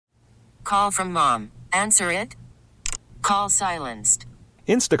Call from mom. Answer it. Call silenced.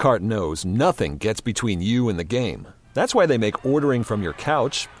 Instacart knows nothing gets between you and the game. That's why they make ordering from your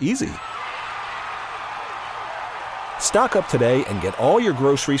couch easy. Stock up today and get all your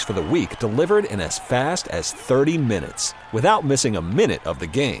groceries for the week delivered in as fast as 30 minutes without missing a minute of the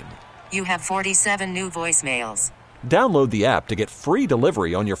game. You have 47 new voicemails. Download the app to get free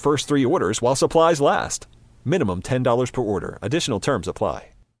delivery on your first 3 orders while supplies last. Minimum $10 per order. Additional terms apply.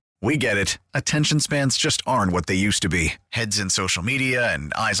 We get it. Attention spans just aren't what they used to be. Heads in social media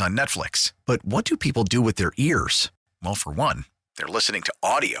and eyes on Netflix. But what do people do with their ears? Well, for one, they're listening to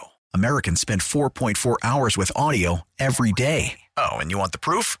audio. Americans spend 4.4 hours with audio every day. Oh, and you want the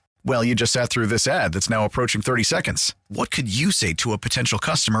proof? Well, you just sat through this ad that's now approaching 30 seconds. What could you say to a potential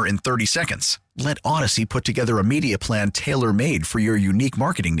customer in 30 seconds? Let Odyssey put together a media plan tailor-made for your unique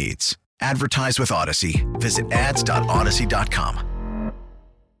marketing needs. Advertise with Odyssey. Visit ads.odyssey.com.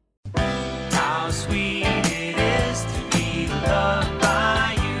 How sweet it is to be loved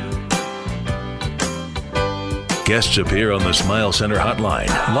by you. Guests appear on the Smile Center Hotline,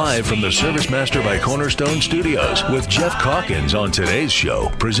 live from the Service Master by Cornerstone Studios, with Geoff Calkins on today's show,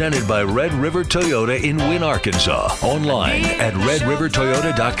 presented by Red River Toyota in Wynn, Arkansas. Online at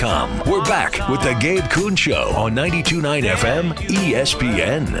redrivertoyota.com. We're back with the Gabe Kuhn Show on 92.9 FM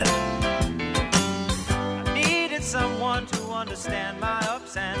ESPN. I needed someone to understand my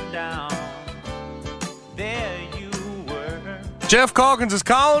ups and downs. There you were. Geoff Calkins is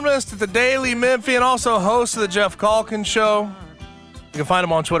columnist at the Daily Memphi and also host of the Geoff Calkins Show. You can find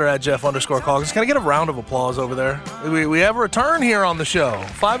him on Twitter at Jeff_Calkins. Can I get a round of applause over there? We have a return here on the show.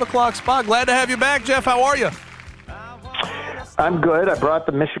 5 o'clock spot. Glad to have you back, Geoff. How are you? I'm good. I brought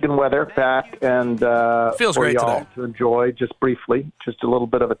the Michigan weather back and feels for great y'all today to enjoy just briefly, just a little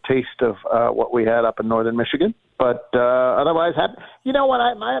bit of a taste of what we had up in northern Michigan. But otherwise, you know what?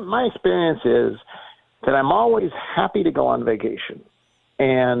 My experience is that I'm always happy to go on vacation,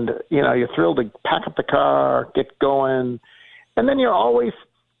 and you're thrilled to pack up the car, get going, and then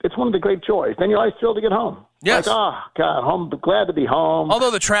it's one of the great joys. Then you're always thrilled to get home. Yes. Like, oh God, home. Glad to be home. Although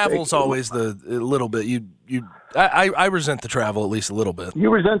the travel's always a little bit. I resent the travel at least a little bit.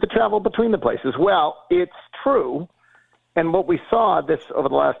 You resent the travel between the places. Well, it's true. And what we saw over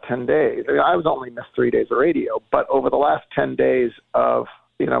the last 10 days, I was only missed 3 days of radio, but over the last 10 days of,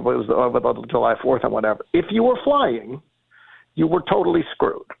 it was over the July 4th and whatever, if you were flying, you were totally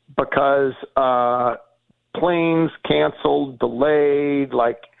screwed because planes canceled, delayed,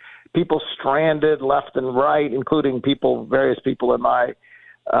 like people stranded left and right, including various people in my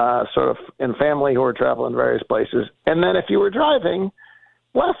sort of in family who are traveling various places. And then if you were driving,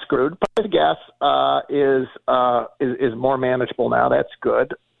 less screwed. But the gas is more manageable now. That's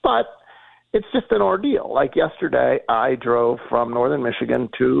good. But it's just an ordeal. Like yesterday, I drove from northern Michigan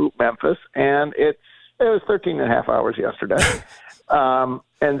to Memphis, and it was 13 and a half hours yesterday.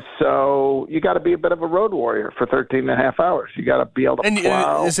 And so you got to be a bit of a road warrior for 13 and a half hours. You got to be able to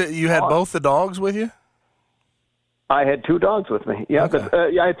plow. And you had both the dogs with you? I had 2 dogs with me. Yeah,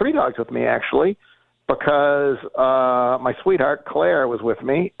 okay. I had 3 dogs with me, actually, because my sweetheart, Claire, was with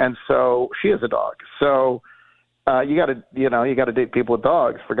me, and so she is a dog. So you got to date people with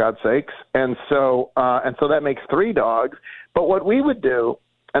dogs, for God's sakes. And so that makes 3 dogs. But what we would do,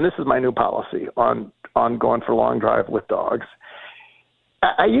 and this is my new policy on going for a long drive with dogs,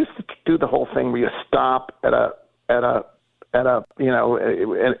 I used to do the whole thing where you stop at a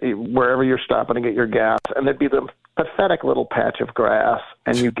wherever you're stopping to get your gas, and there'd be the pathetic little patch of grass,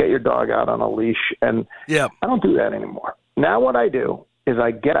 and you get your dog out on a leash. And yeah, I don't do that anymore. Now what I do is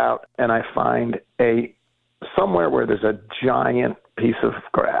I get out and I find somewhere where there's a giant piece of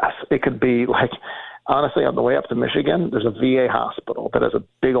grass. It could be like, honestly, on the way up to Michigan, there's a VA hospital that has a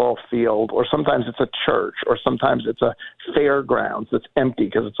big old field, or sometimes it's a church, or sometimes it's a fairgrounds that's empty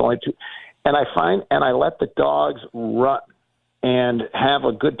because it's only 2. And I let the dogs run and have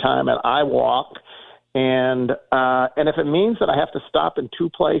a good time, and I walk. And if it means that I have to stop in 2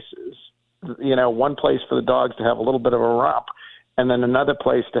 places, one place for the dogs to have a little bit of a romp, and then another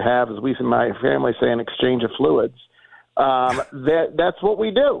place to have, as we in my family say, an exchange of fluids, that's what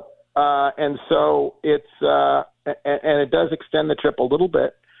we do. And so and it does extend the trip a little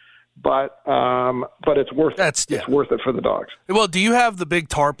bit, but it's worth it. It's worth it for the dogs. Well, do you have the big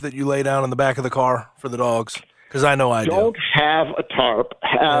tarp that you lay down in the back of the car for the dogs? Because I know I don't have a tarp.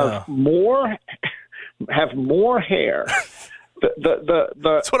 Have more hair.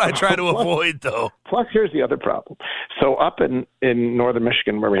 That's what I try to avoid, though. Plus, here's the other problem. So up in northern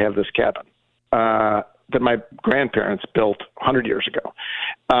Michigan, where we have this cabin that my grandparents built 100 years ago,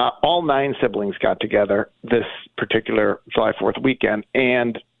 all 9 siblings got together this particular July 4th weekend,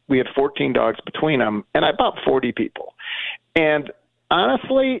 and we had 14 dogs between them, and about 40 people. And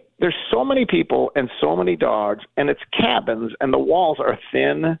honestly, there's so many people and so many dogs, and it's cabins, and the walls are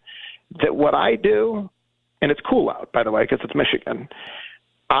thin, that what I do, and it's cool out, by the way, because it's Michigan,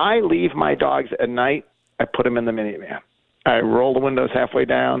 I leave my dogs at night, I put them in the minivan. I roll the windows halfway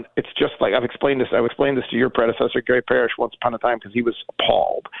down. It's just like I've explained this to your predecessor, Gary Parrish, once upon a time because he was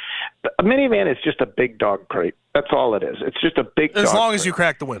appalled. A minivan is just a big dog crate. That's all it is. It's just a big dog crate. As long as you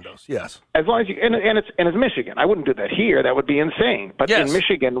crack the windows, yes. As long as you and it's Michigan. I wouldn't do that here. That would be insane. But in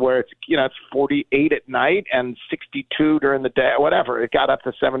Michigan, where it's 48 at night and 62 during the day, whatever. It got up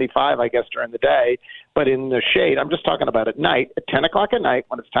to 75, I guess, during the day. But in the shade, I'm just talking about at night, at 10 o'clock at night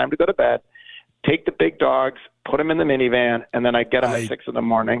when it's time to go to bed. Take the big dogs, put them in the minivan, and then I get them at 6 in the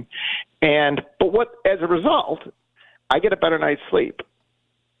morning. But as a result, I get a better night's sleep.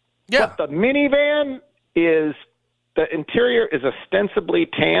 Yeah. But the minivan the interior is ostensibly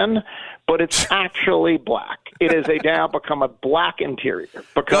tan, but it's actually black. It is now become a black interior.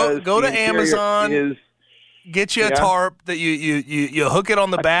 Because go to Amazon, get you a tarp that you hook it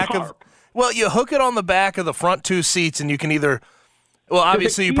on the back of. Well, you hook it on the back of the front two seats, and you can either. Well,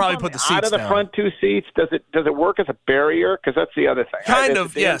 obviously, you probably put the seats down. Out of the front two seats, does it work as a barrier? Because that's the other thing. Kind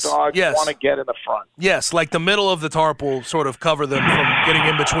of, yes. Dogs want to get in the front. Yes, like the middle of the tarp will sort of cover them from getting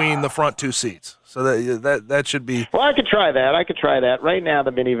in between the front two seats. So that should be. Well, I could try that. Right now,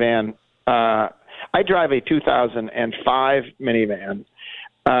 the minivan. I drive a 2005 minivan,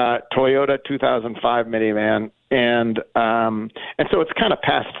 Toyota 2005 minivan, and so it's kind of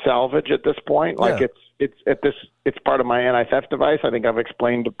past salvage at this point. Like it's part of my anti-theft device. I think I've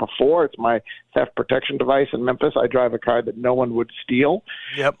explained it before. It's my theft protection device in Memphis. I drive a car that no one would steal.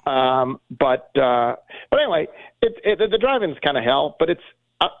 Yep. But anyway, the driving's kind of hell. But it's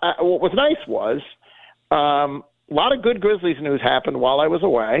what was nice was a lot of good Grizzlies news happened while I was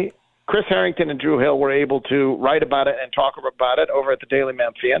away. Chris Harrington and Drew Hill were able to write about it and talk about it over at the Daily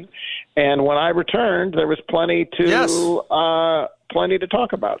Memphian. And when I returned, there was plenty to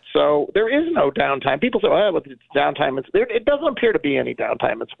talk about. So there is no downtime. People say, well, it's downtime. It doesn't appear to be any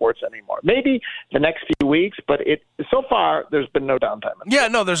downtime in sports anymore. Maybe the next few weeks, but so far there's been no downtime.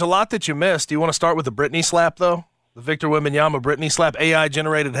 There's a lot that you missed. Do you want to start with the Britney slap, though? The Victor Wembanyama Britney slap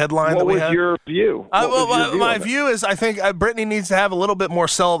AI-generated headline that we had? What was your view? My view is I think Britney needs to have a little bit more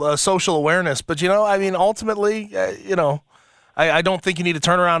social awareness. But, ultimately, I don't think you need to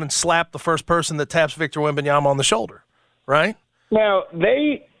turn around and slap the first person that taps Victor Wembanyama on the shoulder, right? Now,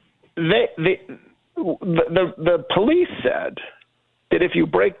 the police said that if you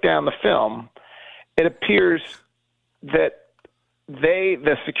break down the film, it appears that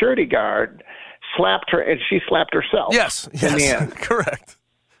the security guard slapped her, and she slapped herself. Yes, in the end. Correct.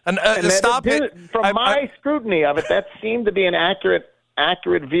 And from my scrutiny of it, that seemed to be an accurate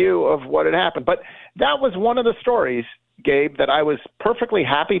view of what had happened. But that was one of the stories, Gabe, that I was perfectly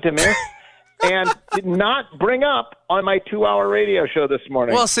happy to miss and did not bring up on my 2-hour radio show this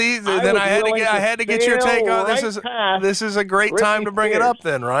morning. Well, see, then I had to get your take on this is a great time to bring it up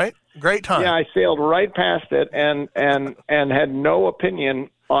then, right? Great time. Yeah, I sailed right past it and had no opinion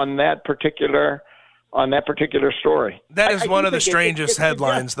on that particular story. That is one of the strangest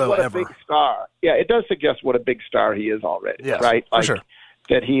headlines, though, ever. A big star. Yeah, it does suggest what a big star he is already. Yes, right? For sure.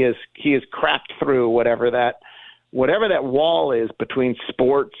 That he is cracked through whatever that wall is between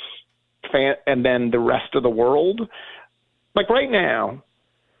sports and then the rest of the world. Like right now,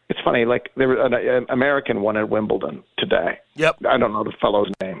 it's funny. Like there was an American won at Wimbledon today. Yep. I don't know the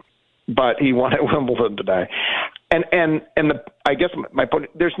fellow's name, but he won at Wimbledon today. And I guess my point,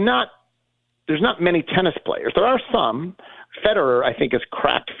 there's not many tennis players. There are some. Federer, I think, has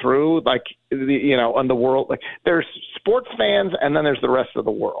cracked through, on the world. Like there's sports fans, and then there's the rest of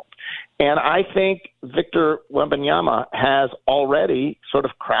the world. And I think Victor Wembanyama has already sort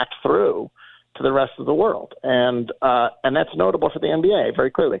of cracked through to the rest of the world, and that's notable for the NBA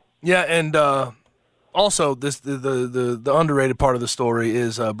very clearly. Yeah, and also the underrated part of the story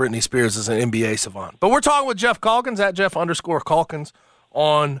is Britney Spears is an NBA savant. But we're talking with Geoff Calkins at Geoff_Calkins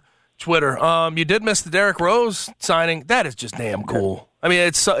on Twitter. You did miss the Derrick Rose signing. That is just damn cool. I mean,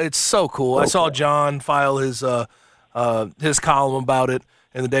 it's so cool. I saw John file his column about it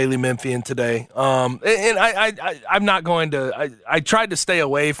in the Daily Memphian today. And I'm not going to. I tried to stay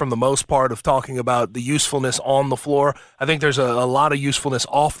away from the most part of talking about the usefulness on the floor. I think there's a lot of usefulness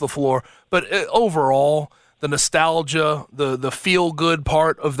off the floor, but overall, the nostalgia, the feel good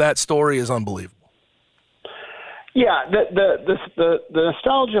part of that story is unbelievable. Yeah, the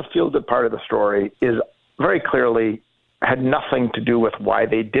nostalgia feel-good part of the story is very clearly had nothing to do with why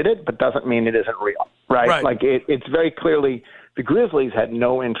they did it, but doesn't mean it isn't real, right? Like it's very clearly The Grizzlies had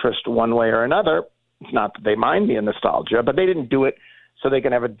no interest one way or another. It's not that they mind me in nostalgia, but they didn't do it so they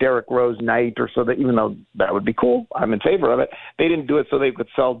can have a Derrick Rose night, or so that, even though that would be cool, I'm in favor of it. They didn't do it so they could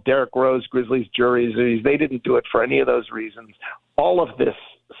sell Derrick Rose Grizzlies jerseys. They didn't do it for any of those reasons. All of this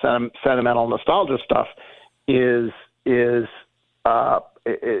sentimental nostalgia stuff is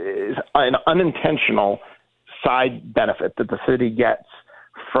an unintentional side benefit that the city gets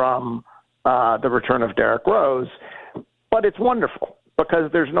from the return of Derrick Rose. But it's wonderful because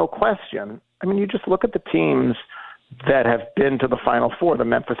there's no question. I mean, you just look at the teams that have been to the Final Four, the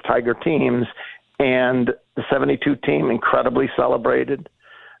Memphis Tiger teams, and the 72 team incredibly celebrated.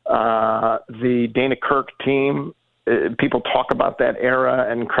 The Dana Kirk team, people talk about that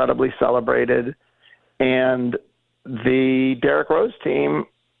era, incredibly celebrated. And the Derrick Rose team,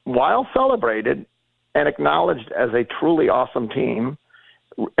 while celebrated and acknowledged as a truly awesome team,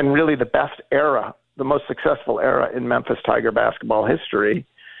 and really the best era, the most successful era in Memphis Tiger basketball history,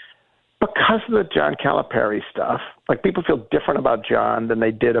 because of the John Calipari stuff, like people feel different about John than they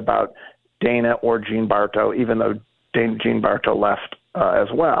did about Dana or Gene Bartow, even though Gene Bartow left as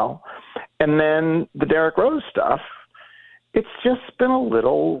well. And then the Derrick Rose stuff, it's just been a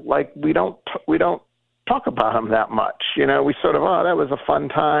little like we don't talk about him that much. You know, we sort of, oh, that was a fun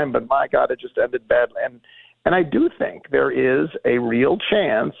time, but my God, it just ended badly. And I do think there is a real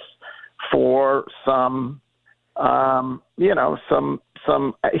chance for some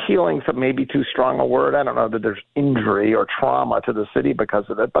healing, some maybe too strong a word. I don't know that there's injury or trauma to the city because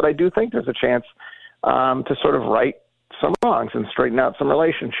of it, but I do think there's a chance to sort of right some wrongs and straighten out some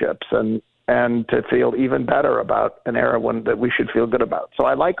relationships and to feel even better about an era that we should feel good about. So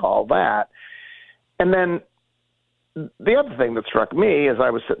I like all that. And then the other thing that struck me as I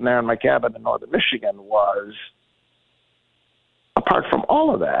was sitting there in my cabin in northern Michigan was, apart from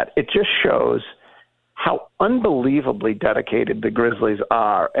all of that, it just shows how unbelievably dedicated the Grizzlies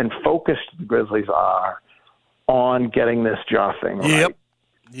are and focused the Grizzlies are on getting this jaw thing right.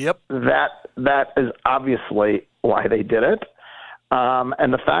 Yep. That is obviously why they did it.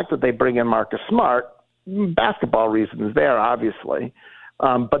 And the fact that they bring in Marcus Smart, basketball reasons there, obviously,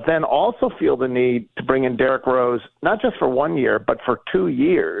 but then also feel the need to bring in Derrick Rose, not just for 1 year, but for 2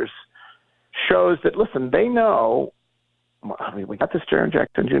 years, shows that, listen, they know, I mean, we got this Jaren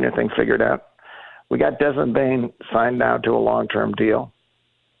Jackson Jr. thing figured out. We got Desmond Bane signed now to a long-term deal.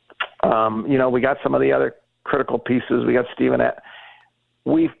 We got some of the other critical pieces. We got Steven.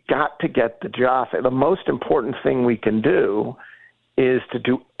 We've got to get the job. The most important thing we can do is to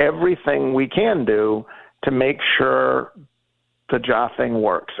do everything we can do to make sure the Ja thing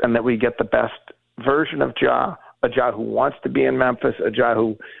works and that we get the best version of Ja, a Ja who wants to be in Memphis, a Ja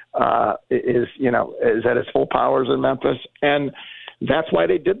who is at his full powers in Memphis. And that's why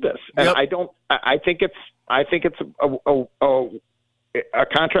they did this. And yep. I think it's a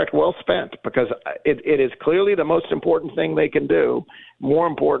contract well spent because it is clearly the most important thing they can do, more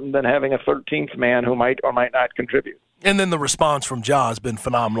important than having a 13th man who might or might not contribute. And then the response from Ja has been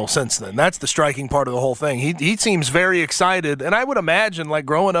phenomenal since then. That's the striking part of the whole thing. He seems very excited, and I would imagine, like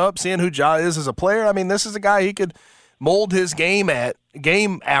growing up, seeing who Ja is as a player, I mean, this is a guy he could mold his game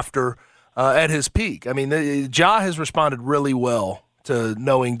after at his peak. I mean, Ja has responded really well to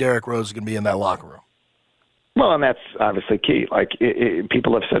knowing Derrick Rose is going to be in that locker room. Well, and that's obviously key. Like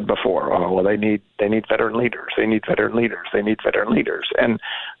people have said before, they need veteran leaders. They need veteran leaders. They need veteran leaders. And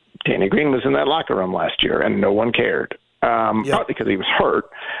Danny Green was in that locker room last year, and no one cared. Not because he was hurt,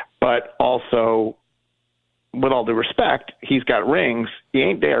 but also, with all due respect, he's got rings. He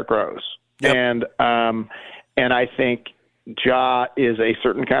ain't Derrick Rose. Yep. And I think Ja is a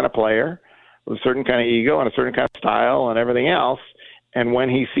certain kind of player with a certain kind of ego and a certain kind of style and everything else. And when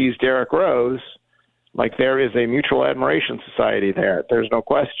he sees Derrick Rose, like there is a mutual admiration society there. There's no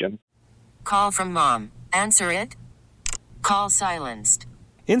question. Call from mom. Answer it. Call silenced.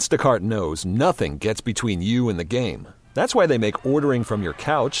 Instacart knows nothing gets between you and the game. That's why they make ordering from your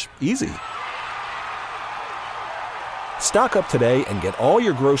couch easy. Stock up today and get all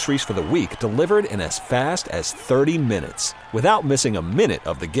your groceries for the week delivered in as fast as 30 minutes without missing a minute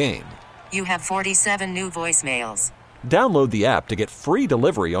of the game. You have 47 new voicemails. Download the app to get free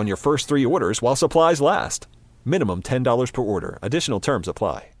delivery on your first 3 orders while supplies last. Minimum $10 per order. Additional terms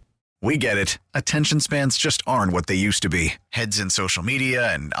apply. We get it. Attention spans just aren't what they used to be. Heads in social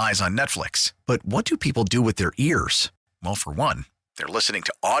media and eyes on Netflix. But what do people do with their ears? Well, for one, they're listening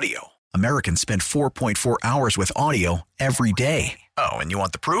to audio. Americans spend 4.4 hours with audio every day. Oh, and you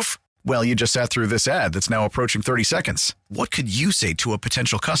want the proof? Well, you just sat through this ad that's now approaching 30 seconds. What could you say to a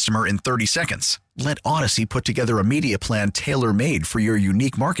potential customer in 30 seconds? Let Odyssey put together a media plan tailor-made for your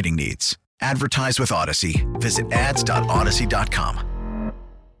unique marketing needs. Advertise with Odyssey. Visit ads.odyssey.com.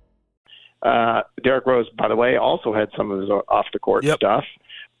 Derrick Rose, by the way, also had some of his off-the-court stuff.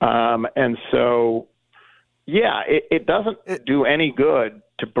 And so, yeah, it doesn't do any good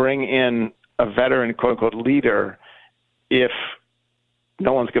to bring in a veteran, quote-unquote, leader if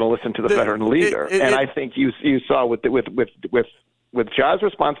no one's going to listen to the veteran leader. And I think you saw with Ja's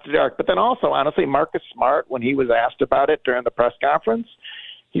response to Derrick, but then also, honestly, Marcus Smart, when he was asked about it during the press conference,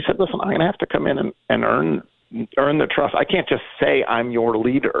 he said, listen, I'm going to have to come in and earn the trust. I can't just say I'm your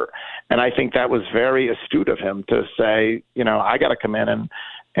leader. And I think that was very astute of him to say, I got to come in and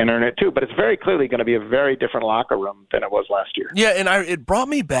earn it too. But it's very clearly going to be a very different locker room than it was last year. Yeah, and it brought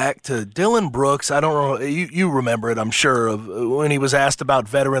me back to Dillon Brooks. I don't know, you remember it, I'm sure, of when he was asked about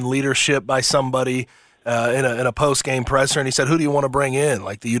veteran leadership by somebody in a post-game presser, and he said, who do you want to bring in?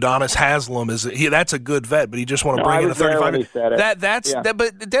 Like the Udonis Haslam, that's a good vet, but you just want to bring in a 35.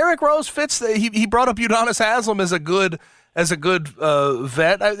 But Derrick Rose fits. He brought up Udonis Haslam as a good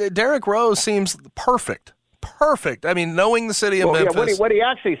vet. Derrick Rose seems perfect. I mean, knowing the city of Memphis. Yeah, what he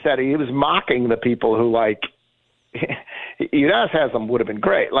actually said, he was mocking the people who Udonis Haslam would have been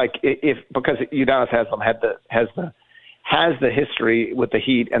great. Because Udonis Haslam has the history with the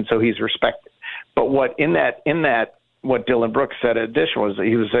Heat, and so he's respected. But what what Dillon Brooks said in addition was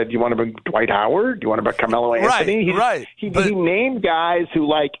he said, you want to bring Dwight Howard? Do you want to bring Carmelo Anthony? Right. He named guys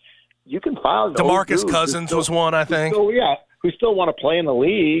who you can file. DeMarcus Cousins was one, I think. Who still want to play in the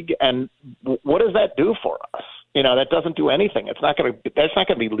league, and what does that do for us? That doesn't do anything. That's not going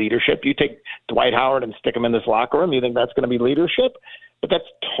to be leadership. You take Dwight Howard and stick him in this locker room. You think that's going to be leadership? But that's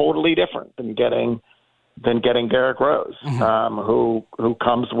totally different than getting Derrick Rose, who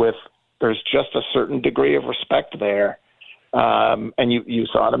comes with. There's just a certain degree of respect there. And you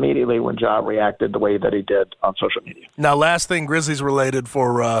saw it immediately when Ja reacted the way that he did on social media. Now, last thing Grizzlies related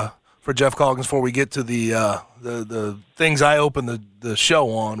for Geoff Calkins before we get to the things I opened the show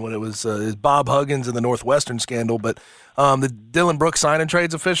on when it was Bob Huggins and the Northwestern scandal. But the Dillon Brooks sign and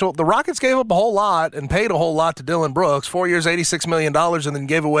trades official, the Rockets gave up a whole lot and paid a whole lot to Dillon Brooks, 4 years, $86 million, and then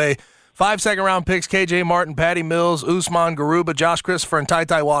gave away 5 second-round picks, K.J. Martin, Patty Mills, Usman Garuba, Josh Christopher, and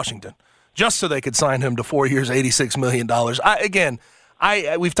Ty Washington, just so they could sign him to 4 years, $86 million.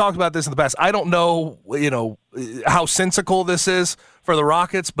 We've talked about this in the past. I don't know, how sensical this is for the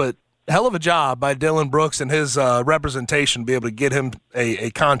Rockets, but hell of a job by Dillon Brooks and his representation to be able to get him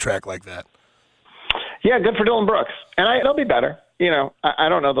a contract like that. Yeah, good for Dillon Brooks. And they'll be better. I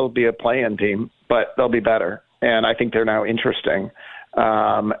don't know they'll be a play-in team, but they'll be better. And I think they're now interesting.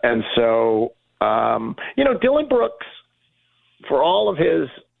 And so, Dillon Brooks, for all of his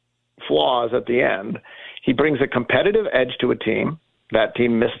flaws at the end, he brings a competitive edge to a team. That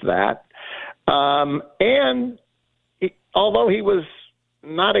team missed that. Although he was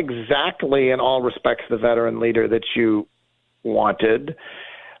not exactly in all respects the veteran leader that you wanted,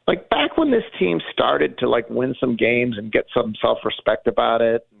 back when this team started to win some games and get some self-respect about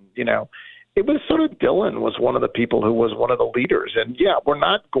it, it was sort of Dillon was one of the people who was one of the leaders. And, we're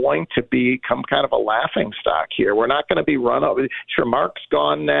not going to become kind of a laughing stock here. We're not going to be run over. Sure, Mark's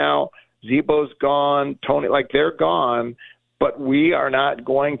gone now. Zebo's gone. Tony, they're gone. But we are not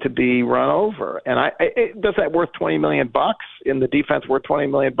going to be run over. And does that worth $20 million in the defense worth $20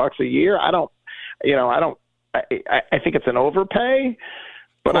 million a year? I think it's an overpay.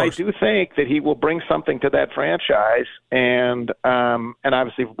 But I do think that he will bring something to that franchise, and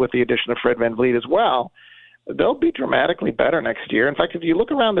obviously with the addition of Fred VanVleet as well, they'll be dramatically better next year. In fact, if you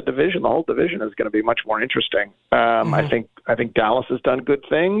look around the division, the whole division is going to be much more interesting. I think Dallas has done good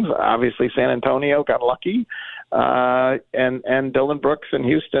things. Obviously, San Antonio got lucky, and Dillon Brooks in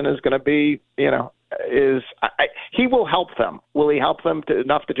Houston is going to be, he will help them. Will he help them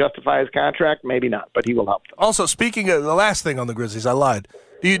enough to justify his contract? Maybe not, but he will help them. Also, speaking of the last thing on the Grizzlies, I lied.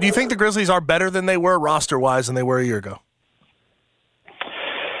 Do you think the Grizzlies are better than they were roster-wise than they were a year ago?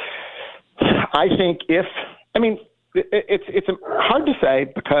 I think it's hard to say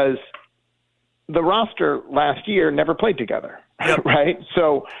because the roster last year never played together, right?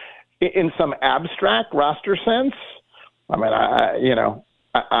 So in some abstract roster sense, I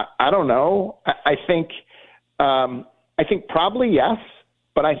don't know. I think probably yes,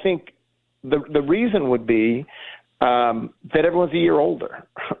 but I think the reason would be that everyone's a year older,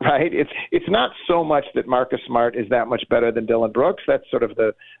 right? It's not so much that Marcus Smart is that much better than Dillon Brooks. That's sort of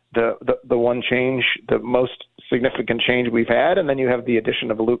the one change, the most significant change we've had. And then you have the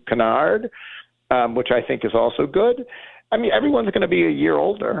addition of Luke Kennard, which I think is also good. Everyone's going to be a year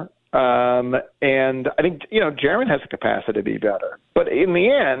older. And I think, Jaren has the capacity to be better. But in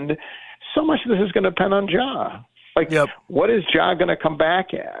the end, so much of this is going to depend on Ja. What is Ja going to come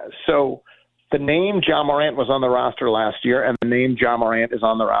back as? So the name John Morant was on the roster last year, and the name John Morant is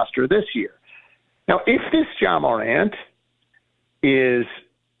on the roster this year. Now, if this John Morant is,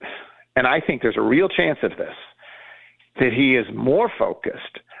 and I think there's a real chance of this, that he is more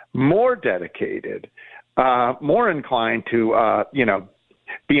focused, more dedicated, more inclined to,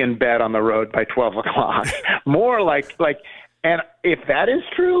 be in bed on the road by 12 o'clock, more like, and if that is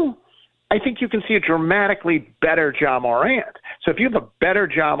true, I think you can see a dramatically better John Morant. So if you have a better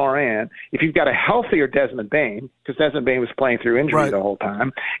John Morant, if you've got a healthier Desmond Bane, because Desmond Bane was playing through injury the whole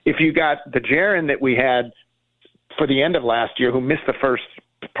time, if you got the Jaren that we had for the end of last year who missed the first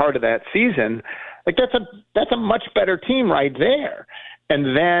part of that season, like that's a much better team right there.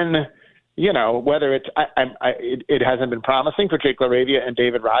 And then, whether it's it hasn't been promising for Jake LaRavia and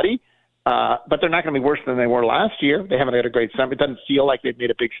David Roddy, but they're not going to be worse than they were last year. They haven't had a great summer. It doesn't feel like they've made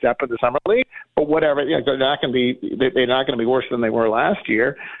a big step in the summer league, but whatever. They're not going to be worse than they were last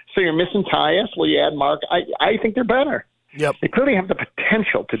year. So you're missing Tyus. Well, you add Mark. I think they're better. Yep. They clearly have the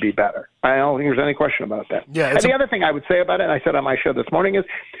potential to be better. I don't think there's any question about that. Yeah. And the other thing I would say about it, and I said on my show this morning, is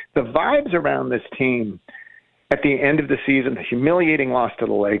the vibes around this team at the end of the season, the humiliating loss to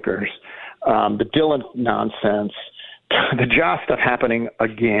the Lakers, the Dillon nonsense, the Ja stuff happening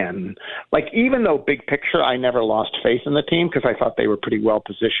again. Like, even though big picture, I never lost faith in the team because I thought they were pretty well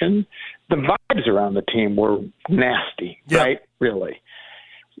positioned, the vibes around the team were nasty, right? Really.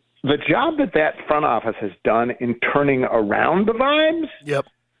 The job that front office has done in turning around the vibes,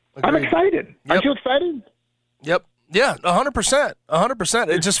 Agreed. I'm excited. Aren't you excited? Yep. Yeah, 100%. 100%.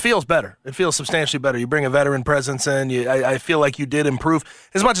 It just feels better. It feels substantially better. You bring a veteran presence in. I feel like you did improve.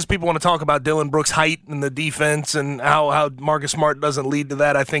 As much as people want to talk about Dylan Brooks' height and the defense and how Marcus Smart doesn't lead to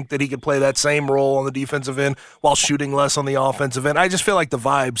that, I think that he could play that same role on the defensive end while shooting less on the offensive end. I just feel like the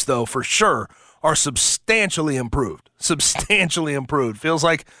vibes, though, for sure, are substantially improved. Substantially improved. Feels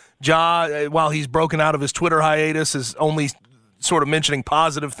like Ja, while he's broken out of his Twitter hiatus, is only sort of mentioning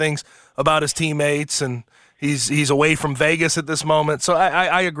positive things about his teammates, and he's away from Vegas at this moment. So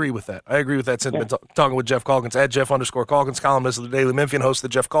I agree with that. I agree with that sentiment. Talking with Geoff Calkins, at Jeff_Calkins, columnist of the Daily Memphian, host of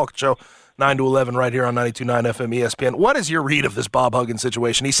the Geoff Calkins Show, 9 to 11 right here on 92.9 FM ESPN. What is your read of this Bob Huggins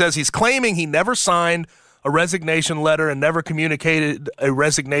situation? He says he's claiming he never signed a resignation letter and never communicated a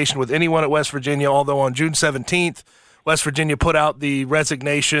resignation with anyone at West Virginia, although on June 17th, West Virginia put out the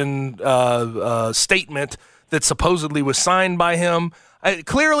resignation statement that supposedly was signed by him.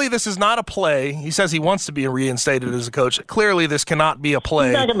 Clearly, this is not a play. He says he wants to be reinstated as a coach. Clearly, this cannot be a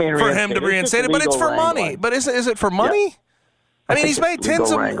play for him to be reinstated, but it's for money. But is it for money? Yeah. I mean, he's made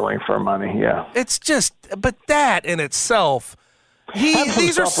tens of wrangling for money. Yeah, it's just, but that in itself,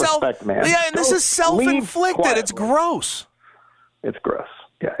 these are man. Yeah, and this is self-inflicted. It's gross. It's gross.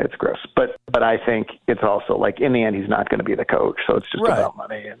 Yeah, it's gross. But I think it's also like in the end, he's not going to be the coach, so it's just about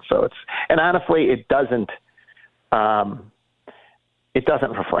money, and so and honestly, it doesn't. It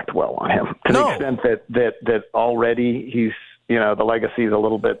doesn't reflect well on him to the extent that already he's, the legacy is a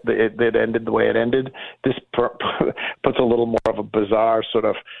little bit, it ended the way it ended. This puts a little more of a bizarre sort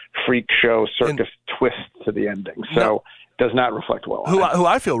of freak show circus twist to the ending. So does not reflect well on him. Who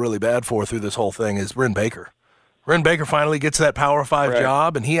I feel really bad for through this whole thing is Ren Baker. Ren Baker finally gets that Power 5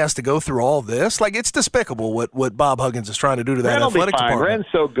 job, and he has to go through all this. Like, it's despicable what Bob Huggins is trying to do to that athletic department. Ren's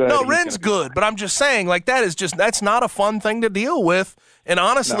so good. No, Ren's good, but I'm just saying, like, that's not a fun thing to deal with. And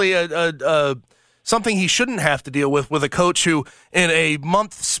honestly, something he shouldn't have to deal with a coach who, in a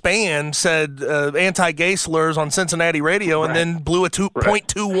month span, said anti-gay slurs on Cincinnati radio and then blew a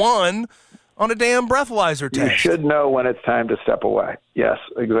 2.21 on a damn breathalyzer test. You should know when it's time to step away. Yes,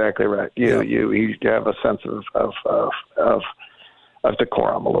 exactly right. You have a sense of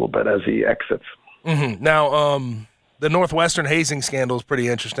decorum a little bit as he exits. Mm-hmm. Now, the Northwestern hazing scandal is pretty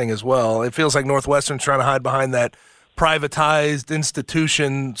interesting as well. It feels like Northwestern's trying to hide behind that privatized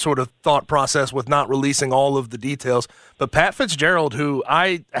institution sort of thought process with not releasing all of the details. But Pat Fitzgerald, who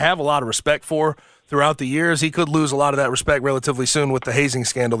I have a lot of respect for throughout the years, he could lose a lot of that respect relatively soon with the hazing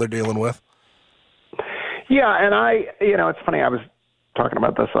scandal they're dealing with. Yeah, and it's funny, I was talking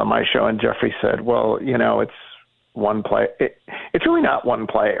about this on my show, and Jeffrey said, well, it's one play. It's really not one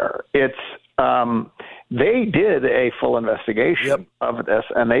player. It's they did a full investigation of this,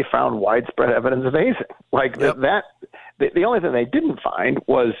 and they found widespread evidence of hazing. Like that, the only thing they didn't find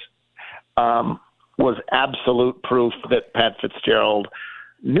was absolute proof that Pat Fitzgerald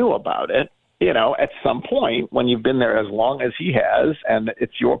knew about it. At some point when you've been there as long as he has, and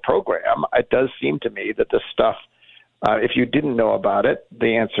it's your program, it does seem to me that this stuff, if you didn't know about it,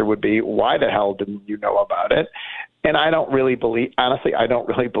 the answer would be, why the hell didn't you know about it? And I don't really believe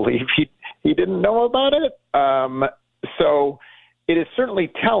he didn't know about it. So it is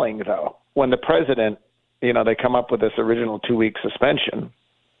certainly telling, though, when the president, they come up with this original 2-week suspension,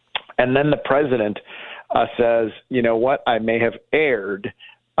 and then the president says, you know what, I may have erred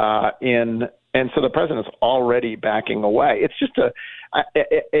and so the president's already backing away. It's just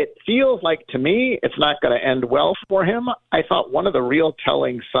it feels like to me it's not going to end well for him. I thought one of the real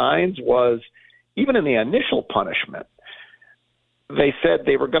telling signs was even in the initial punishment, they said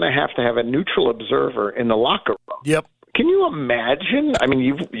they were going to have a neutral observer in the locker room. Yep. Can you imagine? I mean,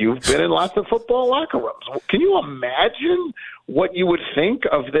 you've been in lots of football locker rooms. Can you imagine what you would think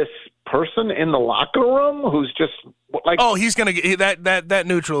of this person in the locker room who's just like? Oh, he's going to get that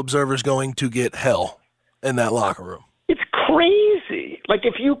neutral observer is going to get hell in that locker room. It's crazy. Like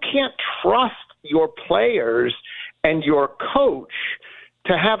if you can't trust your players and your coach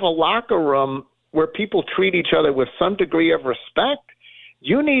to have a locker room where people treat each other with some degree of respect,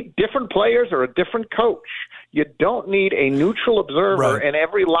 you need different players or a different coach. You don't need a neutral observer in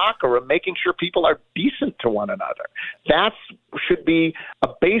every locker room making sure people are decent to one another. That should be a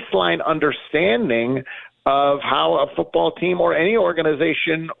baseline understanding of how a football team or any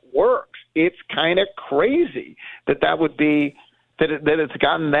organization works. It's kind of crazy that would be that it's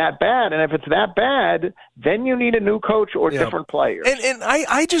gotten that bad. And if it's that bad, then you need a new coach or different players. And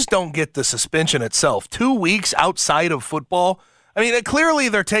I just don't get the suspension itself. 2 weeks outside of football. I mean, clearly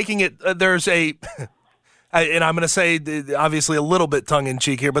they're taking it. There's a and I'm going to say, obviously, a little bit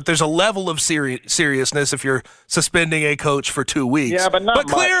tongue-in-cheek here, but there's a level of seriousness if you're suspending a coach for 2 weeks. Yeah, but not But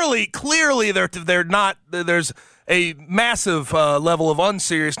clearly, they're not. There's a massive level of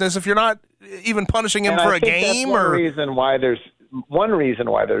unseriousness if you're not even punishing him for a game. That's one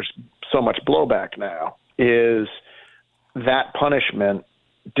reason why there's so much blowback now is that punishment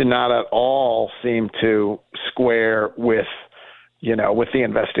did not at all seem to square with the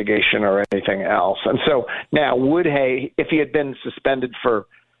investigation or anything else. And so now if he had been suspended for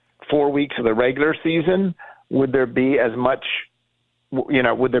 4 weeks of the regular season, would there be as much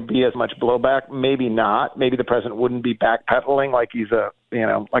blowback? Maybe not. Maybe the president wouldn't be backpedaling like he's a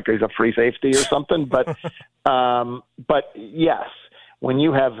free safety or something. But, but yes, when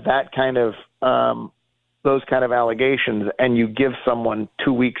you have that kind of, those kind of allegations and you give someone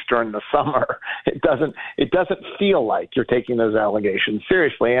 2 weeks during the summer, it doesn't feel like you're taking those allegations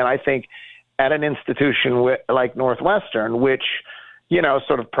seriously. And I think at an institution like Northwestern, which,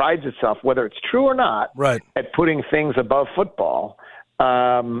 sort of prides itself, whether it's true or not, at putting things above football,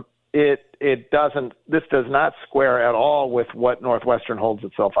 this does not square at all with what Northwestern holds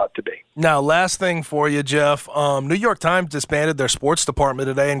itself out to be. Now, last thing for you, Jeff, New York Times disbanded their sports department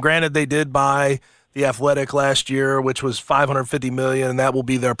today, and granted they did buy The Athletic last year, which was $550 million, and that will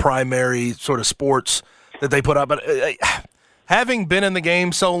be their primary sort of sports that they put out. But having been in the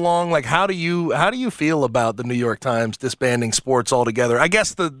game so long, like how do you feel about the New York Times disbanding sports altogether? I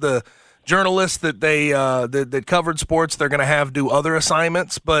guess the journalists that they that covered sports, they're going to have do other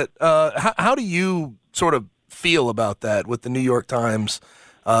assignments. But how do you sort of feel about that with the New York Times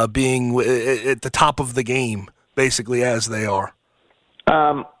being at the top of the game, basically as they are?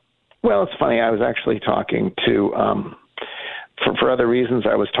 Well, it's funny. I was actually talking to, for other reasons,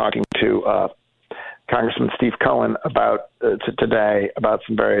 I was talking to Congressman Steve Cohen today about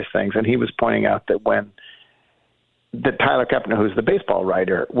some various things, and he was pointing out that that Tyler Kepner, who's the baseball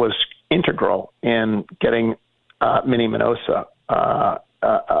writer, was integral in getting Minnie Minoso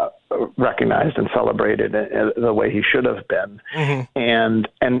recognized and celebrated the way he should have been, and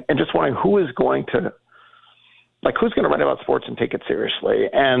just wondering who's going to write about sports and take it seriously.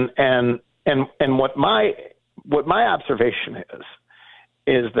 And what my observation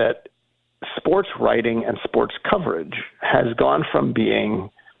is that sports writing and sports coverage has gone from being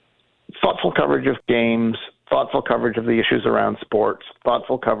thoughtful coverage of games, thoughtful coverage of the issues around sports,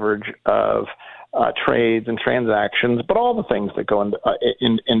 thoughtful coverage of trades and transactions, but all the things that go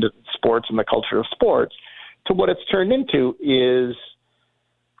into sports and the culture of sports, to what it's turned into is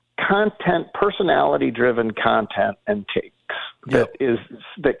content, personality-driven content and takes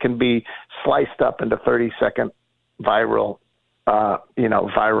that can be sliced up into 30-second viral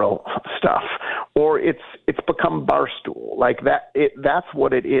stuff, or it's become Barstool like that. That's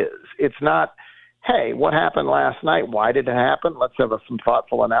what it is. It's not, hey, what happened last night? Why did it happen? Let's have some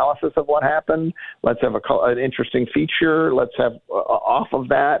thoughtful analysis of what happened. Let's have an interesting feature. Let's have off of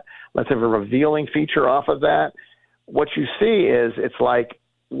that. Let's have a revealing feature off of that. What you see is it's like,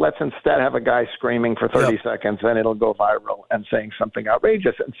 let's instead have a guy screaming for 30 seconds and it'll go viral and saying something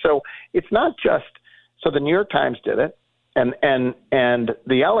outrageous. And so it's not just – so the New York Times did it, and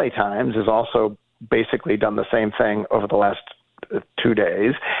the LA Times has also basically done the same thing over the last 2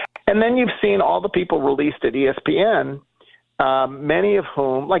 days. And then you've seen all the people released at ESPN many of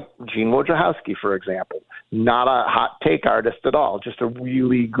whom, like Gene Wojciechowski, for example, not a hot take artist at all, just a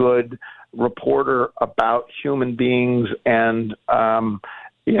really good reporter about human beings and, and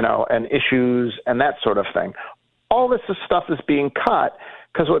issues and that sort of thing. All this stuff is being cut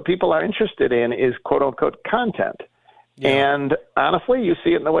because what people are interested in is quote-unquote content. Yeah. And honestly, you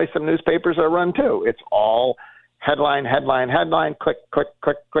see it in the way some newspapers are run too. It's all headline, headline, headline, click, click,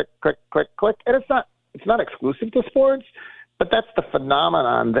 click, click, click, click, click. And it's not exclusive to sports, but that's the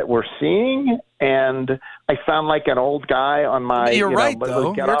phenomenon that we're seeing. And I sound like an old guy on my You're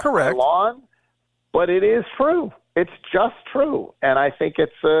correct. Lawn, but it is true. It's just true. And I think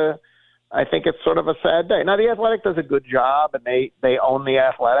it's sort of a sad day. Now, the Athletic does a good job, and they own the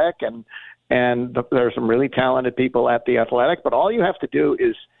Athletic, and there are some really talented people at the Athletic. But all you have to do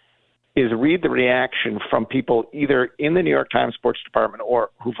is read the reaction from people either in the New York Times sports department or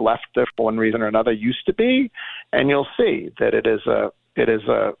who've left there for one reason or another used to be, and you'll see that it is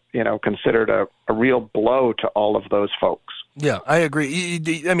considered a real blow to all of those folks. Yeah, I agree.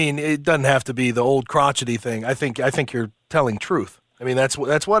 I mean, it doesn't have to be the old crotchety thing. I think you're telling truth. I mean, that's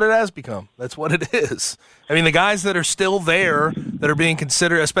what it has become. That's what it is. I mean, the guys that are still there that are being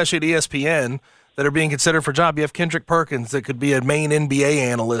considered, especially at ESPN, that are being considered for job. You have Kendrick Perkins that could be a main NBA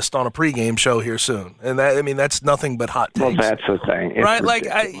analyst on a pregame show here soon, and that's nothing but hot takes. Well, that's the thing, right? Like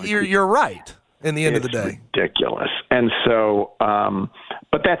you're right. In the end of the day, ridiculous. And so,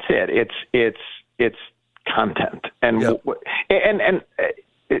 but that's it. It's content, and yep. and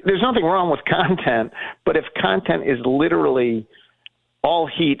there's nothing wrong with content. But if content is literally all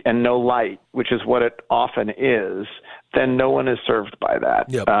heat and no light, which is what it often is, then no one is served by that.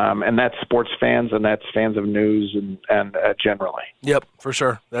 Yep. And that's sports fans, and that's fans of news and generally. Yep, for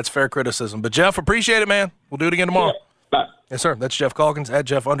sure. That's fair criticism. But, Geoff, appreciate it, man. We'll do it again tomorrow. Yeah. Bye. Yes, sir. That's Geoff Calkins, at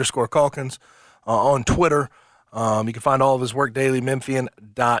Geoff_Calkins on Twitter. You can find all of his work,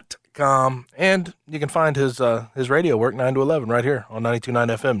 dailymemphian.com. And you can find his radio work, 9 to 11, right here on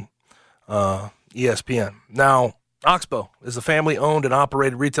 92.9 FM, ESPN. Now, Oxbow is a family-owned and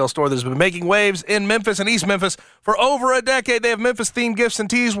operated retail store that has been making waves in Memphis and East Memphis for over a decade. They have Memphis-themed gifts and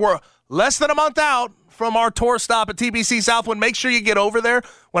tees. We're less than a month out from our tour stop at TBC Southwind. Make sure you get over there.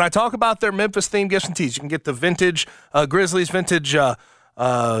 When I talk about their Memphis-themed gifts and tees, you can get the vintage Grizzlies, vintage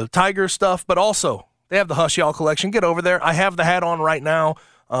Tiger stuff, but also they have the Hush Y'all collection. Get over there. I have the hat on right now.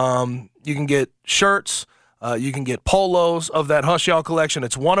 You can get shirts. You can get polos of that Hush Y'all collection.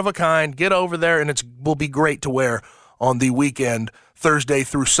 It's one of a kind. Get over there, and it will be great to wear on the weekend, Thursday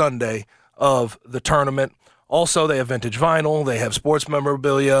through Sunday of the tournament. Also, they have vintage vinyl. They have sports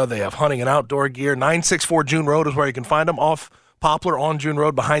memorabilia. They have hunting and outdoor gear. 964 June Road is where you can find them, off Poplar on June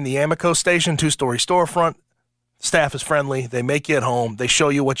Road behind the Amico station, 2-story storefront. Staff is friendly. They make you at home. They show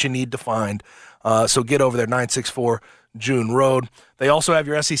you what you need to find. So get over there, 964 June Road. They also have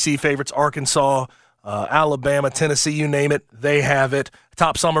your SEC favorites, Arkansas, Alabama, Tennessee, you name it, they have it.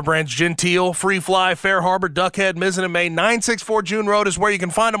 Top summer brands, Gentile, Free Fly, Fair Harbor, Duckhead, Mizzen and Main. 964 June Road is where you can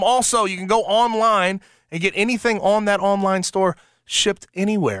find them. Also, you can go online and get anything on that online store shipped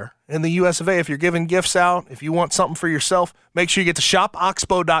anywhere in the US of A. If you're giving gifts out, if you want something for yourself, make sure you get to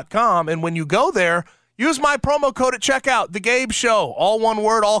shopoxbow.com. And when you go there, use my promo code at checkout, The Gabe Show. All one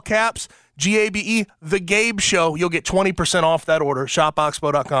word, all caps, GABE, The Gabe Show. You'll get 20% off that order,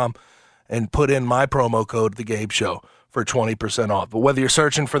 shopoxbow.com. And put in my promo code, The Gabe Show, for 20% off. But whether you're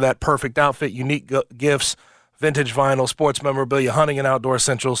searching for that perfect outfit, unique gifts, vintage vinyl, sports memorabilia, hunting and outdoor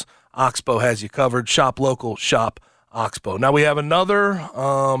essentials, Oxbow has you covered. Shop local, shop Oxbow. Now we have another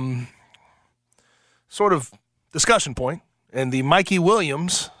sort of discussion point in the Mikey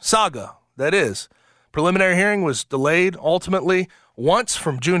Williams saga. That is, preliminary hearing was delayed ultimately once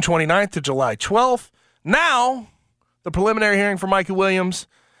from June 29th to July 12th. Now, the preliminary hearing for Mikey Williams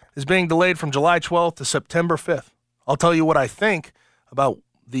is being delayed from July 12th to September 5th. I'll tell you what I think about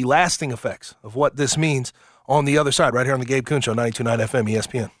the lasting effects of what this means on the other side, right here on the Gabe Kuhn Show, 92.9 FM,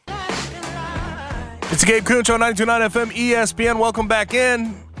 ESPN. It's the Gabe Kuhn Show, 92.9 FM, ESPN. Welcome back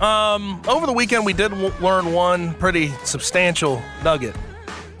in. Over the weekend, we did learn one pretty substantial nugget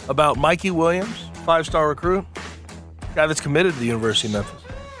about Mikey Williams, 5-star recruit, guy that's committed to the University of Memphis.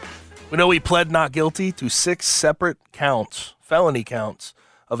 We know he pled not guilty to 6 separate counts, felony counts,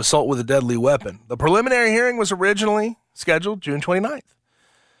 of assault with a deadly weapon. The preliminary hearing was originally scheduled June 29th.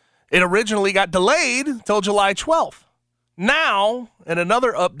 It originally got delayed until July 12th. Now, in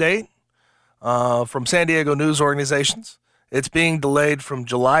another update from San Diego news organizations, it's being delayed from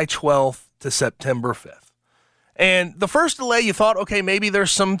July 12th to September 5th. And the first delay, you thought, okay, maybe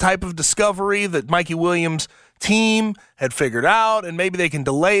there's some type of discovery that Mikey Williams' team had figured out, and maybe they can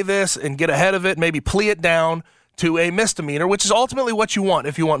delay this and get ahead of it, maybe plea it down to a misdemeanor, which is ultimately what you want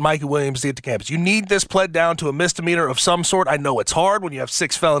if you want Mikey Williams to get to campus. You need this pled down to a misdemeanor of some sort. I know it's hard when you have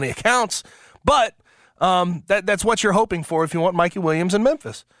 6 felony accounts, but that's what you're hoping for if you want Mikey Williams in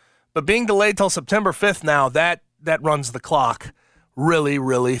Memphis. But being delayed till September 5th now, that runs the clock really,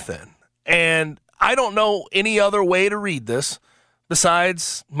 really thin. And I don't know any other way to read this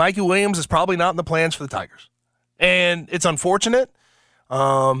besides Mikey Williams is probably not in the plans for the Tigers. And it's unfortunate.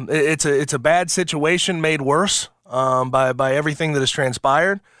 It's a bad situation made worse by everything that has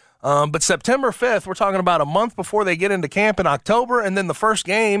transpired. But September 5th, we're talking about a month before they get into camp in October, and then the first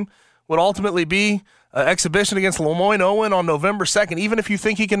game would ultimately be an exhibition against Lemoyne Owen on November 2nd. Even if you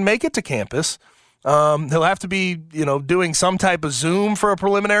think he can make it to campus, he'll have to be, doing some type of Zoom for a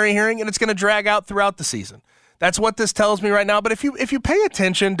preliminary hearing, and it's going to drag out throughout the season. That's what this tells me right now. But if you pay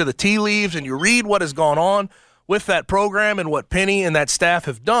attention to the tea leaves and you read what has gone on with that program and what Penny and that staff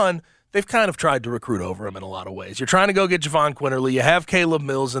have done, they've kind of tried to recruit over him in a lot of ways. You're trying to go get Javon Quinterly. You have Caleb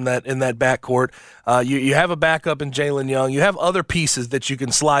Mills in that backcourt. You have a backup in Jalen Young. You have other pieces that you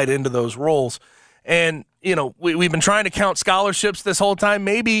can slide into those roles. And, we've been trying to count scholarships this whole time.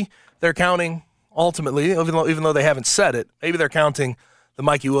 Maybe they're counting ultimately, even though they haven't said it, maybe they're counting the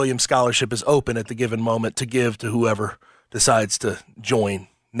Mikey Williams scholarship is open at the given moment to give to whoever decides to join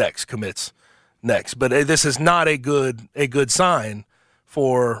next, commits next. But this is not a good sign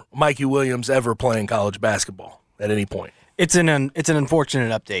for Mikey Williams ever playing college basketball at any point. It's an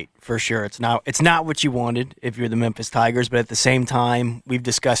unfortunate update for sure. It's not what you wanted if you're the Memphis Tigers, but at the same time, we've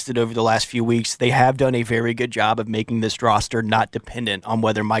discussed it over the last few weeks. They have done a very good job of making this roster not dependent on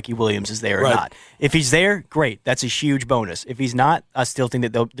whether Mikey Williams is there or not. If he's there, great. That's a huge bonus. If he's not, I still think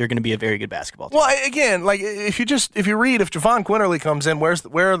that they're going to be a very good basketball team. Well, again, like if you read, if Javon Quinterly comes in,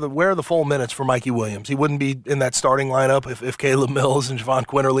 where are the full minutes for Mikey Williams? He wouldn't be in that starting lineup if Caleb Mills and Javon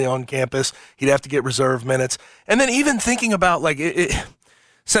Quinterly on campus. He'd have to get reserve minutes. And then even thinking about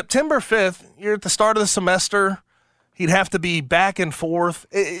September 5th, you're at the start of the semester. He'd have to be back and forth.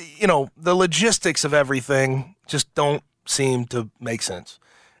 The logistics of everything just don't seem to make sense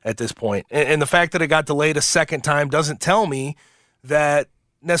at this point. And the fact that it got delayed a second time doesn't tell me that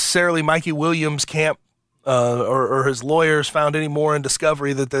necessarily Mikey Williams can't or his lawyers found any more in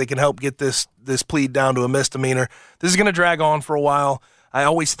discovery that they can help get this plea down to a misdemeanor. This is going to drag on for a while. I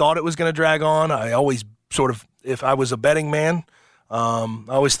always thought it was going to drag on. I always if I was a betting man, I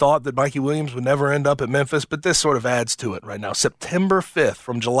always thought that Mikey Williams would never end up at Memphis, but this sort of adds to it right now. September 5th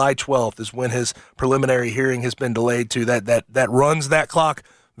from July 12th is when his preliminary hearing has been delayed to. That runs that clock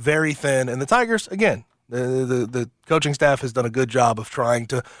very thin. And the Tigers, again, the coaching staff has done a good job of trying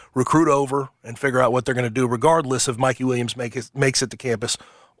to recruit over and figure out what they're going to do, regardless if Mikey Williams makes it to campus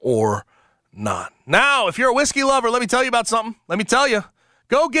or not. Now, if you're a whiskey lover, let me tell you about something. Let me tell you.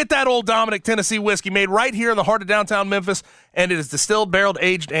 Go get that Old Dominick Tennessee whiskey made right here in the heart of downtown Memphis, and it is distilled, barreled,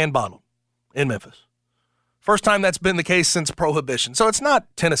 aged, and bottled in Memphis. First time that's been the case since Prohibition. So it's not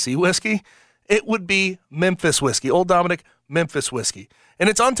Tennessee whiskey. It would be Memphis whiskey, Old Dominick Memphis whiskey. And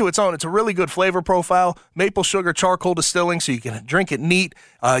it's unto its own. It's a really good flavor profile, maple sugar charcoal distilling, so you can drink it neat.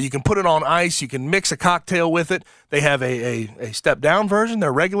 You can put it on ice. You can mix a cocktail with it. They have a step-down version,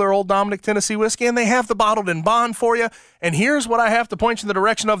 their regular Old Dominick Tennessee whiskey, and they have the bottled in bond for you. And here's what I have to point you in the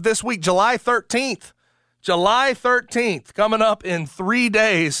direction of this week, July 13th. July 13th, coming up in 3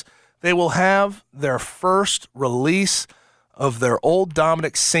 days, they will have their first release of their Old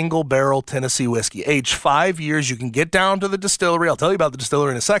Dominick single barrel Tennessee whiskey. Aged 5 years, you can get down to the distillery. I'll tell you about the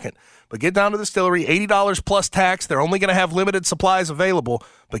distillery in a second. But get down to the distillery, $80 plus tax. They're only going to have limited supplies available.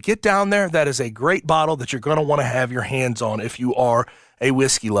 But get down there. That is a great bottle that you're going to want to have your hands on if you are a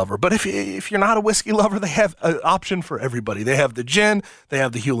whiskey lover. But if you're not a whiskey lover, they have an option for everybody. They have the gin. They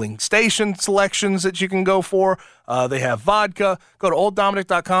have the Huling Station selections that you can go for. They have vodka. Go to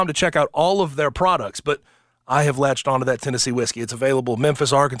OldDominick.com to check out all of their products. But I have latched onto that Tennessee whiskey. It's available in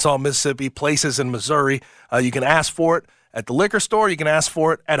Memphis, Arkansas, Mississippi, places in Missouri. You can ask for it at the liquor store. You can ask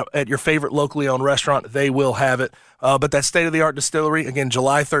for it at your favorite locally owned restaurant. They will have it. But that state-of-the-art distillery, again,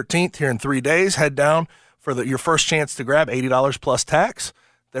 July 13th, here in 3 days. Head down for your first chance to grab $80 plus tax.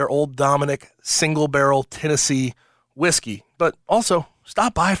 Their Old Dominick single-barrel Tennessee whiskey. But also,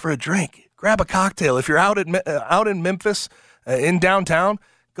 stop by for a drink. Grab a cocktail. If you're out in Memphis, in downtown,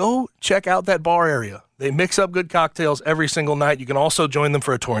 go check out that bar area. They mix up good cocktails every single night. You can also join them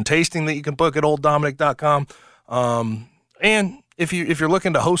for a tour and tasting that you can book at OldDominick.com. And if you're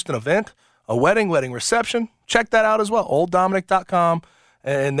looking to host an event, a wedding reception, check that out as well. OldDominick.com,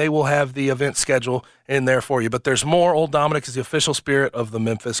 and they will have the event schedule in there for you. But there's more. Old Dominick is the official spirit of the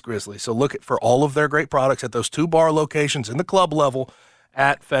Memphis Grizzlies. So look for all of their great products at those 2 bar locations in the club level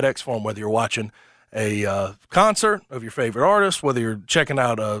at FedEx Forum, whether you're watching a concert of your favorite artist, whether you're checking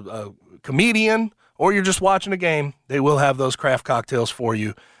out a comedian or you're just watching a game, they will have those craft cocktails for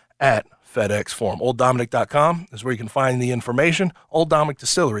you at FedEx Forum. OldDominic.com is where you can find the information. Old Dominic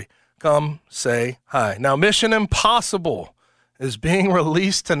Distillery. Come say hi. Now, Mission Impossible is being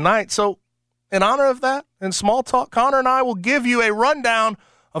released tonight. So in honor of that, in small talk, Connor and I will give you a rundown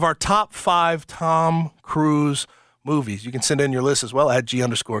of our top 5 Tom Cruise movies. You can send in your list as well at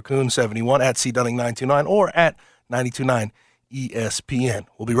G_Coon71, at CDunning929, or at 929 ESPN.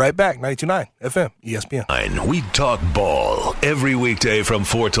 We'll be right back. 92.9 FM ESPN. We talk ball every weekday from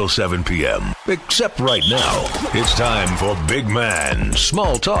 4 till 7 p.m. Except right now, it's time for Big Man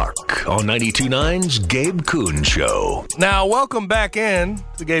Small Talk on 92.9's Gabe Kuhn Show. Now, welcome back in to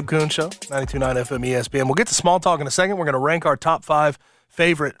the Gabe Kuhn Show, 92.9 FM ESPN. We'll get to small talk in a second. We're going to rank our top 5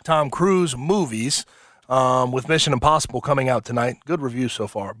 favorite Tom Cruise movies. With Mission Impossible coming out tonight. Good review so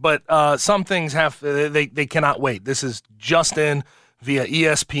far. But some things they cannot wait. This is just in via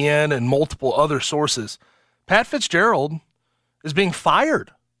ESPN and multiple other sources. Pat Fitzgerald is being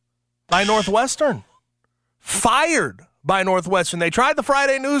fired by Northwestern. Fired by Northwestern. They tried the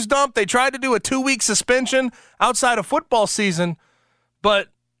Friday news dump. They tried to do a 2-week suspension outside of football season. But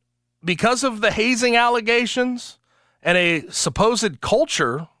because of the hazing allegations and a supposed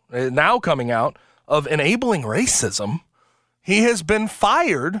culture now coming out of enabling racism, he has been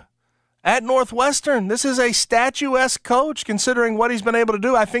fired at Northwestern. This is a statuesque coach considering what he's been able to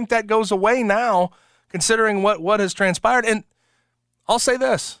do. I think that goes away now considering what has transpired. And I'll say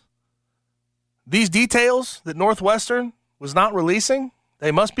this. These details that Northwestern was not releasing,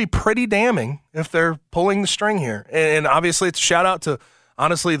 they must be pretty damning if they're pulling the string here. And obviously it's a shout out to,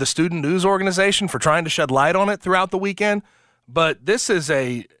 honestly, the student news organization for trying to shed light on it throughout the weekend. But this is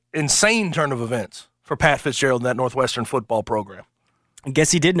a insane turn of events for Pat Fitzgerald and that Northwestern football program. I guess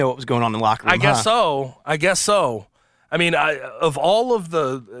he did know what was going on in the locker room. I guess so. I mean, of all of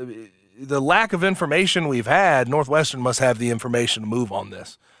the lack of information we've had, Northwestern must have the information to move on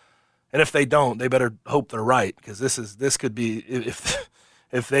this. And if they don't, they better hope they're right, because this could be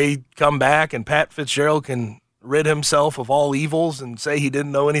if they come back and Pat Fitzgerald can rid himself of all evils and say he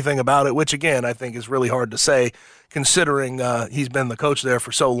didn't know anything about it, which again I think is really hard to say considering he's been the coach there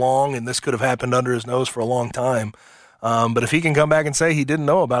for so long and this could have happened under his nose for a long time. But if he can come back and say he didn't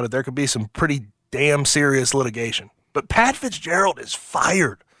know about it, there could be some pretty damn serious litigation. But Pat Fitzgerald is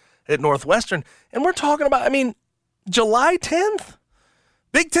fired at Northwestern, and we're talking about, I mean, July 10th.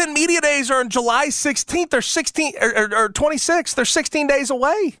 Big Ten Media Days are on July 16th or 26th. They're 16 days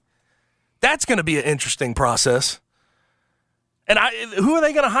away. That's going to be an interesting process. And who are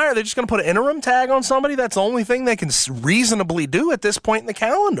they going to hire? They're just going to put an interim tag on somebody? That's the only thing they can reasonably do at this point in the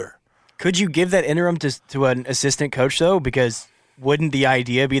calendar. Could you give that interim to an assistant coach, though? Because wouldn't the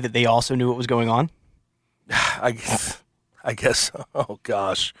idea be that they also knew what was going on? I guess. Oh,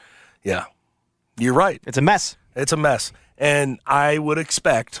 gosh. Yeah. You're right. It's a mess. It's a mess. And I would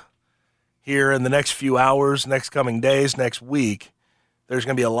expect here in the next few hours, next coming days, next week, there's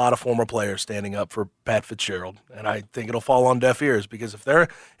going to be a lot of former players standing up for Pat Fitzgerald. And I think it'll fall on deaf ears because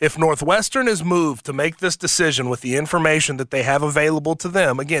if Northwestern is moved to make this decision with the information that they have available to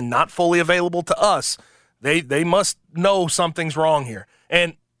them, again, not fully available to us, they must know something's wrong here.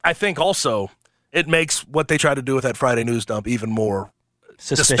 And I think also it makes what they try to do with that Friday news dump even more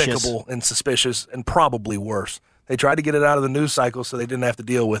despicable and suspicious and probably worse. They tried to get it out of the news cycle so they didn't have to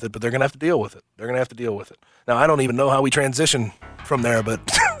deal with it, but they're going to have to deal with it. Now, I don't even know how we transition from there, but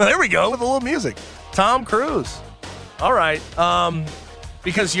there we go with a little music. Tom Cruise. All right.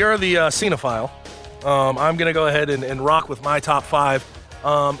 Because you're the cinephile, I'm going to go ahead and rock with my top 5.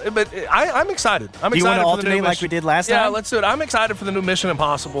 But I'm excited. Do you want to alternate like we did last time? Yeah, let's do it. I'm excited for the new Mission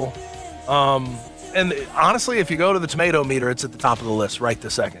Impossible. And honestly, if you go to the tomato meter, it's at the top of the list right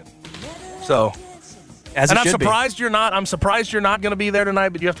this second. So... I'm surprised you're not going to be there tonight,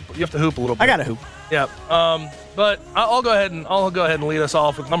 but you have to hoop a little bit. I got to hoop. Yeah. But I'll go ahead and lead us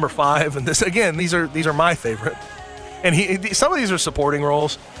off with number 5. And this again, these are my favorite. And some of these are supporting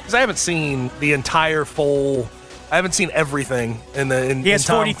roles because I haven't seen the entire full. I haven't seen everything He has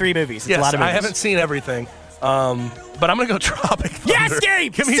 43 movies. It's a lot of movies. I haven't seen everything. But I'm going to go Tropic Thunder. Yes,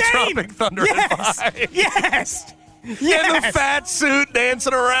 Gabe. Give me Tropic Thunder. Yes. Yes. Yes. In the fat suit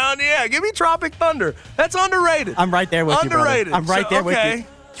dancing around. Yeah, give me Tropic Thunder. That's underrated. I'm right there with you, Underrated. brother. I'm right there with you.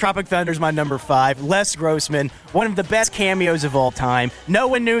 Tropic Thunder's my number 5. Les Grossman, one of the best cameos of all time. No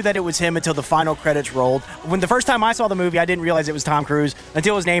one knew that it was him until the final credits rolled. When the first time I saw the movie, I didn't realize it was Tom Cruise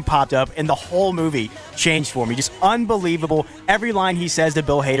until his name popped up, and the whole movie changed for me. Just unbelievable. Every line he says to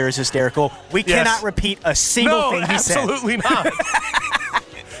Bill Hader is hysterical. We cannot repeat a single thing he said. Absolutely not.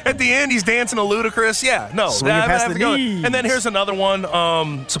 At the end, he's dancing to Ludacris. Yeah, no. Swinging past the knees. And then here's another one,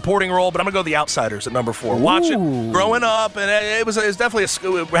 supporting role, but I'm going to go The Outsiders at number 4. Watch it growing up, and it was definitely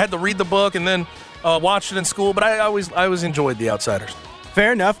I had to read the book and then watched it in school, but I always enjoyed The Outsiders.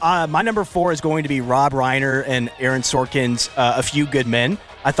 Fair enough. My number 4 is going to be Rob Reiner and Aaron Sorkin's A Few Good Men.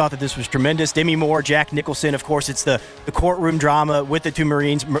 I thought that this was tremendous. Demi Moore, Jack Nicholson, of course, it's the courtroom drama with the 2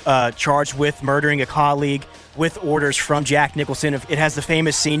 Marines charged with murdering a colleague with orders from Jack Nicholson. It has the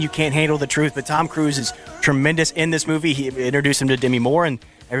famous scene, "You can't handle the truth," but Tom Cruise is tremendous in this movie. He introduced him to Demi Moore, and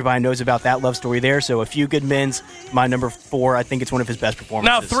everybody knows about that love story there. So A Few Good Men's my number 4. I think it's one of his best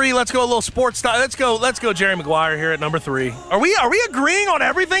performances. Now 3, let's go a little sports style. Let's go Jerry Maguire here at number 3. Are we agreeing on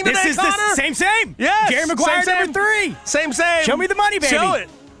everything today, This is Connor? the same. Yes. Jerry Maguire, same. number 3. Same. Show me the money, baby.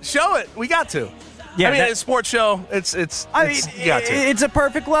 Show it. We got to. Yeah, I mean, it's a sports show. You got to. It's a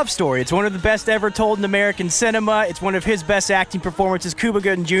perfect love story. It's one of the best ever told in American cinema. It's one of his best acting performances. Cuba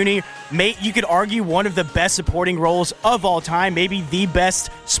Gooding Jr., you could argue one of the best supporting roles of all time, maybe the best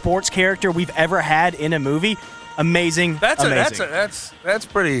sports character we've ever had in a movie. Amazing. That's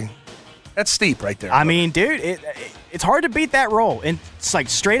pretty. That's steep right there. I mean, dude, it's hard to beat that role. And it's like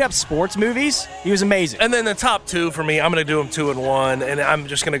straight up sports movies. He was amazing. And then the top 2 for me, I'm going to do them 2 and 1, and I'm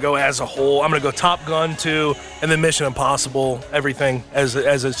just going to go as a whole. I'm going to go Top Gun 2, and then Mission Impossible, everything as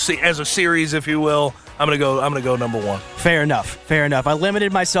a series, if you will. I'm going to go number 1. Fair enough. I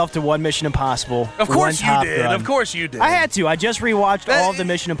limited myself to 1 Mission Impossible. Of course you did. Of course you did. I had to. I just rewatched all of the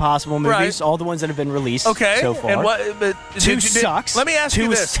Mission Impossible movies, right. All the ones that have been released so far. And what? But 2 sucks. Let me ask 2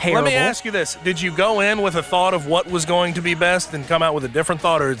 you is this. terrible. Let me ask you this. Did you go in with a thought of what was going to be best and come out with a different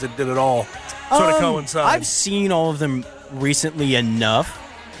thought, or did it all sort of coincide? I've seen all of them recently enough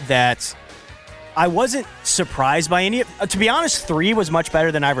that I wasn't surprised by any of to be honest, 3 was much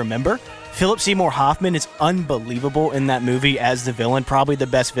better than I remember. Philip Seymour Hoffman is unbelievable in that movie as the villain, probably the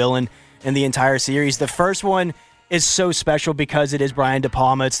best villain in the entire series. The first one is so special because it is Brian De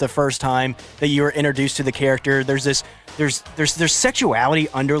Palma. It's the first time that you were introduced to the character. There's sexuality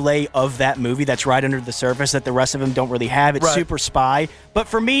underlay of that movie that's right under the surface that the rest of them don't really have. It's super spy. But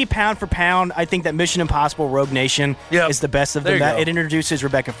for me, pound for pound, I think that Mission Impossible Rogue Nation is the best of them. It introduces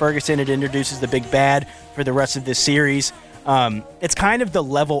Rebecca Ferguson. It introduces the big bad for the rest of this series. It's kind of the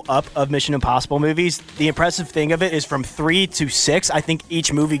level up of Mission Impossible movies. The impressive thing of it is from 3 to 6, I think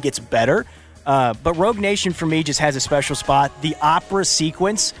each movie gets better. But Rogue Nation for me just has a special spot. The opera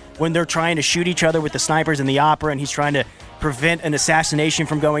sequence when they're trying to shoot each other with the snipers in the opera and he's trying to prevent an assassination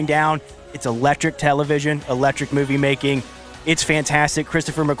from going down. It's electric television, electric movie making. It's fantastic.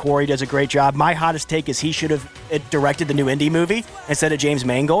 Christopher McQuarrie does a great job. My hottest take is he should have directed the new Indy movie instead of James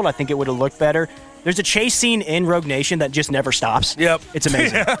Mangold. I think it would have looked better. There's a chase scene in Rogue Nation that just never stops. Yep. It's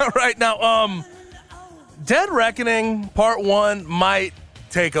amazing. Yeah, right. Now, Dead Reckoning Part 1 might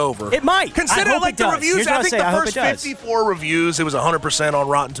take over. It might. Consider like the reviews. I think the first it 54 reviews, it was 100% on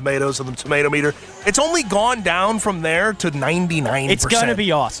Rotten Tomatoes and the tomato meter. It's only gone down from there to 99%. It's going to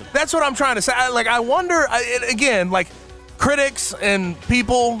be awesome. That's what I'm trying to say. I wonder, again, like critics and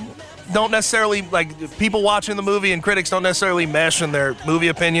people don't necessarily, like people watching the movie and critics don't necessarily mesh in their movie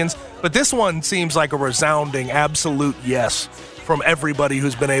opinions, but this one seems like a resounding absolute yes from everybody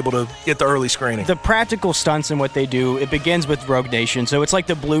who's been able to get the early screening. The practical stunts and what they do, it begins with Rogue Nation, so it's like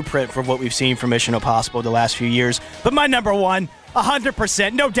the blueprint for what we've seen from Mission Impossible the last few years. But my number 1,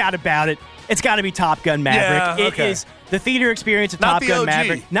 100%, no doubt about it, it's got to be Top Gun Maverick. Yeah, It is the theater experience of Top Gun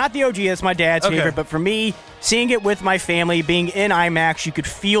Maverick. Not the OG, that's my dad's favorite, but for me, seeing it with my family, being in IMAX, you could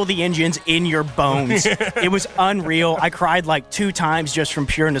feel the engines in your bones. It was unreal. I cried like 2 times just from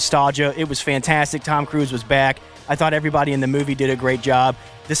pure nostalgia. It was fantastic. Tom Cruise was back. I thought everybody in the movie did a great job.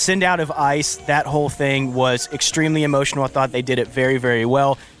 The send out of ice, that whole thing was extremely emotional. I thought they did it very, very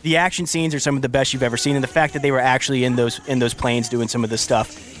well. The action scenes are some of the best you've ever seen, and the fact that they were actually in those planes doing some of this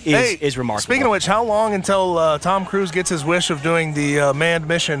stuff is remarkable. Speaking of which, how long until Tom Cruise gets his wish of doing the manned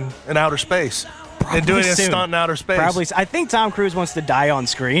mission in outer space? Probably and doing soon. a stunt in outer space. Probably. I think Tom Cruise wants to die on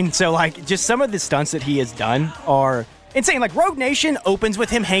screen. So, like, just some of the stunts that he has done are insane. Like, Rogue Nation opens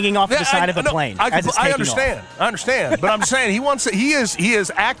with him hanging off the side of a plane. I understand. I understand. But I'm just saying, he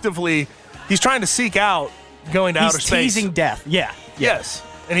is actively, he's trying to seek out going to outer space. He's teasing death. Yeah. Yes.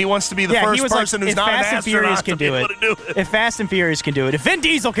 And he wants to be the first person who's not an astronaut to be able to do it. If Fast and Furious can do it, if Vin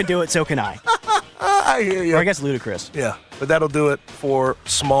Diesel can do it, so can I. I hear you. Or I guess Ludacris. Yeah, but that'll do it for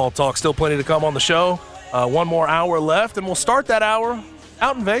Small Talk. Still plenty to come on the show. 1 more hour left, and we'll start that hour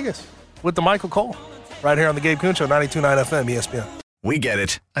out in Vegas with the Michael Cole right here on the Gabe Kuhn Show, 92.9 FM, ESPN. We get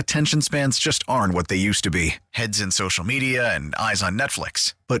it. Attention spans just aren't what they used to be. Heads in social media and eyes on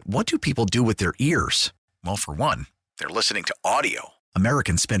Netflix. But what do people do with their ears? Well, for one, they're listening to audio.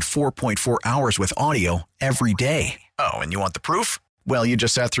 Americans spend 4.4 hours with audio every day. Oh, and you want the proof? Well, you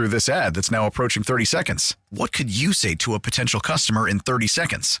just sat through this ad that's now approaching 30 seconds. What could you say to a potential customer in 30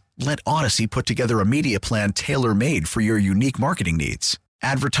 seconds? Let Odyssey put together a media plan tailor-made for your unique marketing needs.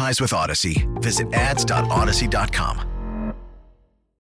 Advertise with Odyssey. Visit ads.odyssey.com.